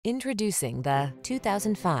Introducing the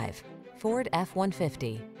 2005 Ford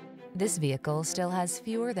F-150. This vehicle still has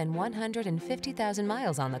fewer than 150,000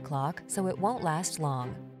 miles on the clock, so it won't last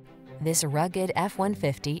long. This rugged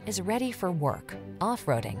F-150 is ready for work,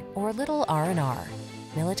 off-roading, or a little R&R.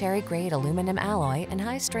 Military-grade aluminum alloy and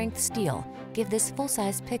high-strength steel give this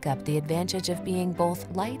full-size pickup the advantage of being both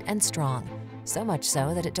light and strong, so much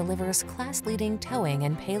so that it delivers class-leading towing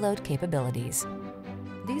and payload capabilities.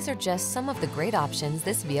 These are just some of the great options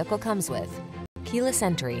this vehicle comes with: keyless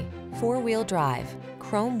entry, four-wheel drive,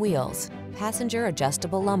 chrome wheels, passenger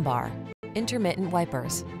adjustable lumbar, intermittent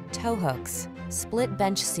wipers, tow hooks, split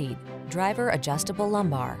bench seat, driver adjustable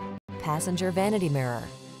lumbar, passenger vanity mirror,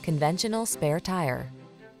 conventional spare tire.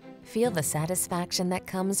 Feel the satisfaction that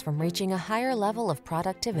comes from reaching a higher level of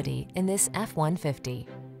productivity in this F-150.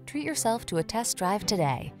 Treat yourself to a test drive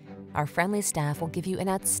today. Our friendly staff will give you an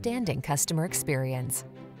outstanding customer experience.